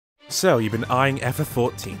So you've been eyeing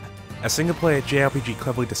FF14, a single-player JRPG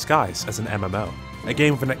cleverly disguised as an MMO. A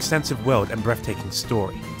game with an extensive world and breathtaking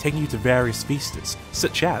story, taking you to various vistas,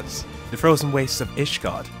 such as the frozen wastes of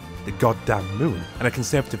Ishgard, the goddamn moon, and a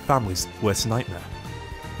conservative family's worst nightmare.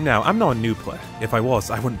 Now, I'm not a new player. If I was,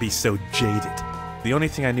 I wouldn't be so jaded. The only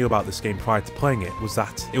thing I knew about this game prior to playing it was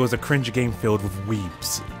that it was a cringe game filled with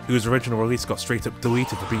weebs, whose original release got straight up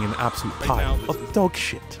deleted for being an absolute pile of dog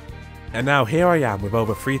shit. And now here I am with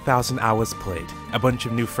over 3,000 hours played, a bunch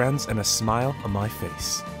of new friends and a smile on my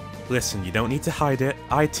face. Listen, you don't need to hide it,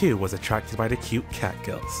 I too was attracted by the cute cat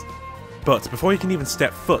girls. But before you can even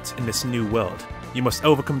step foot in this new world, you must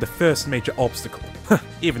overcome the first major obstacle.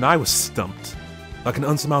 Even I was stumped. Like an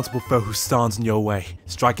unsurmountable foe who stands in your way,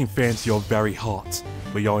 striking fear into your very heart,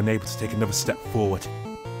 where you're unable to take another step forward.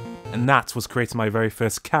 And that was creating my very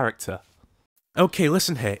first character. Okay,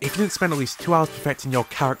 listen here, if you didn't spend at least 2 hours perfecting your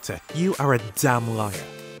character, you are a damn liar.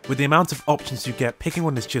 With the amount of options you get, picking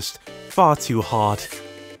one is just far too hard.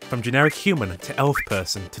 From generic human to elf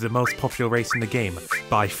person to the most popular race in the game,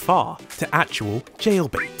 by far, to actual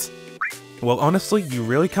jailbait. Well, honestly, you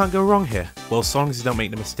really can't go wrong here, well, as long as you don't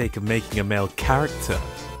make the mistake of making a male character.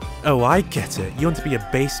 Oh, I get it, you want to be a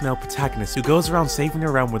base male protagonist who goes around saving the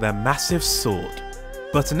realm with a massive sword.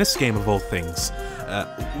 But in this game of all things,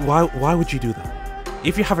 why would you do that?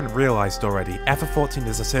 If you haven't realised already, FF14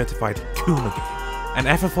 is a certified Kuma game,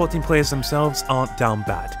 and FF14 players themselves aren't down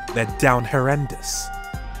bad, they're down horrendous.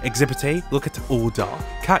 Exhibit A, look at Uldar,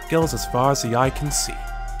 cat girls as far as the eye can see,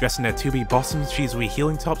 dressed in their 2B bottoms, cheesy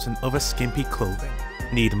healing tops and other skimpy clothing.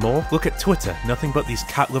 Need more? Look at Twitter, nothing but these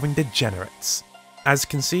cat-loving degenerates. As you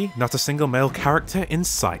can see, not a single male character in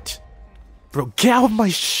sight. Bro, get out of my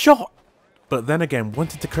shot! But then again,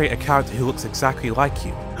 wanted to create a character who looks exactly like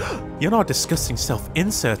you. You're not a disgusting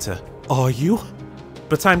self-inserter, are you?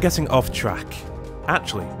 But I'm getting off track.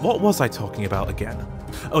 Actually, what was I talking about again?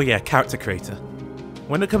 Oh yeah, character creator.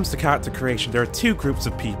 When it comes to character creation, there are two groups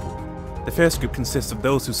of people. The first group consists of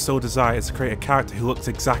those whose sole desire is to create a character who looks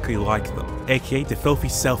exactly like them, aka the filthy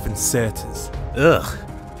self-inserters.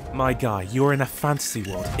 Ugh. My guy, you're in a fantasy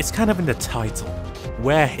world, it's kind of in the title.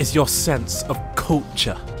 Where is your sense of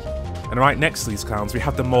culture? And right next to these clowns we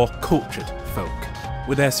have the more cultured folk.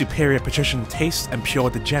 With their superior patrician taste and pure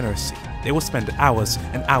degeneracy, they will spend hours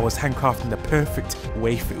and hours handcrafting the perfect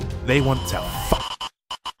waifu they want to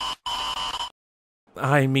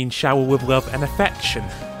I mean shower with love and affection.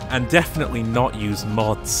 And definitely not use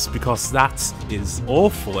mods, because that is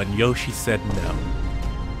awful and Yoshi said no.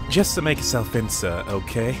 Just to make a self-insert,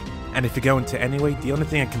 okay? And if you're going to anyway, the only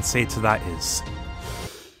thing I can say to that is...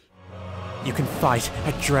 you can fight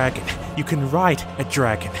a dragon, you can ride a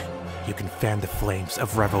dragon, you can fan the flames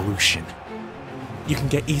of revolution. You can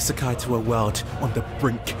get isekai to a world on the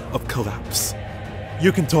brink of collapse.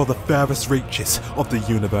 You can tour the furthest reaches of the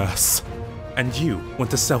universe. And you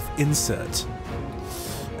want to self-insert.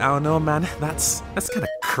 I don't know, man, that's kinda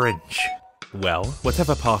cringe. Well,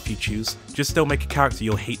 whatever path you choose, just don't make a character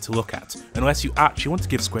you'll hate to look at, unless you actually want to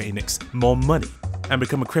give Square Enix more money, and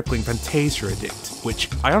become a crippling Fantasia addict, which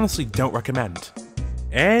I honestly don't recommend.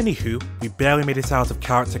 Anywho, we barely made it out of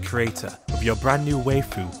character creator, with your brand new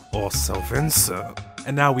waifu, or self-insert,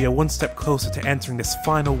 and now we are one step closer to entering this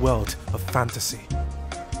final world of fantasy.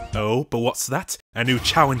 Oh, but what's that? A new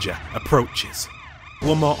challenger approaches.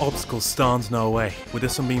 One more obstacle stands in our way, with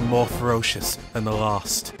this one being more ferocious than the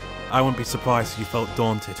last. I wouldn't be surprised if you felt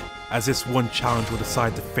daunted, as this one challenge will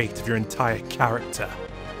decide the fate of your entire character.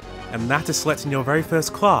 And that is selecting your very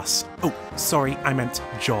first class. Oh, sorry, I meant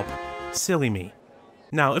job. Silly me.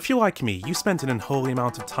 Now, if you're like me, you spent an unholy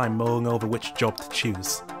amount of time mulling over which job to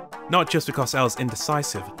choose. Not just because I was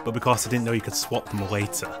indecisive, but because I didn't know you could swap them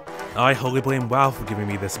later. I wholly blame WoW for giving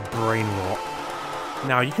me this brain rot.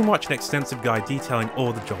 Now, you can watch an extensive guide detailing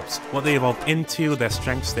all the jobs, what they evolve into, their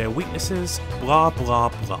strengths, their weaknesses, blah blah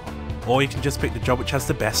blah. Or you can just pick the job which has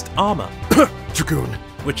the best armour. Dragoon!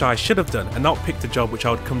 Which I should have done, and not picked a job which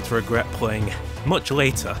I would come to regret playing much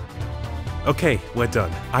later. Okay, we're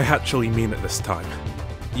done. I actually mean it this time.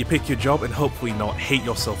 You pick your job and hopefully not hate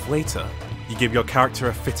yourself later. You give your character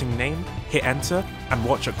a fitting name, hit enter, and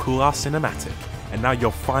watch a cool ass cinematic. And now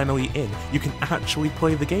you're finally in, you can actually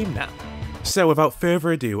play the game now. So without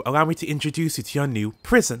further ado, allow me to introduce you to your new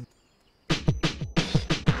prison.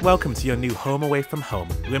 Welcome to your new home away from home,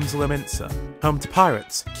 Limsa Lominsa. Home to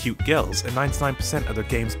pirates, cute girls, and 99% of the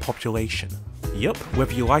game's population. Yup,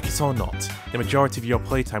 whether you like it or not, the majority of your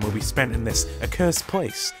playtime will be spent in this accursed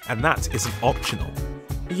place, and that isn't optional.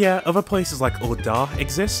 Yeah, other places like Uldar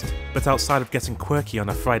exist, but outside of getting quirky on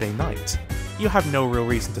a Friday night, you have no real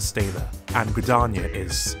reason to stay there, and Gridania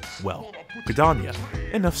is, well, Gridania.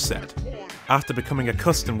 Enough said. After becoming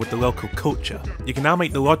accustomed with the local culture, you can now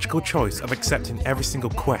make the logical choice of accepting every single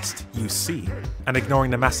quest you see, and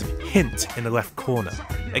ignoring the massive hint in the left corner.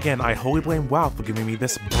 Again, I wholly blame WoW for giving me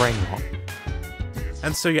this brain rot.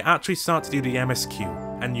 And so you actually start to do the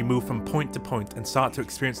MSQ, and you move from point to point and start to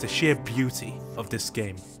experience the sheer beauty of this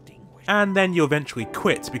game. And then you eventually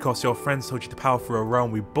quit because your friends told you to power through a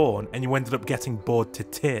realm reborn and you ended up getting bored to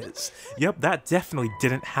tears. Yep, that definitely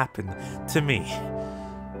didn't happen to me.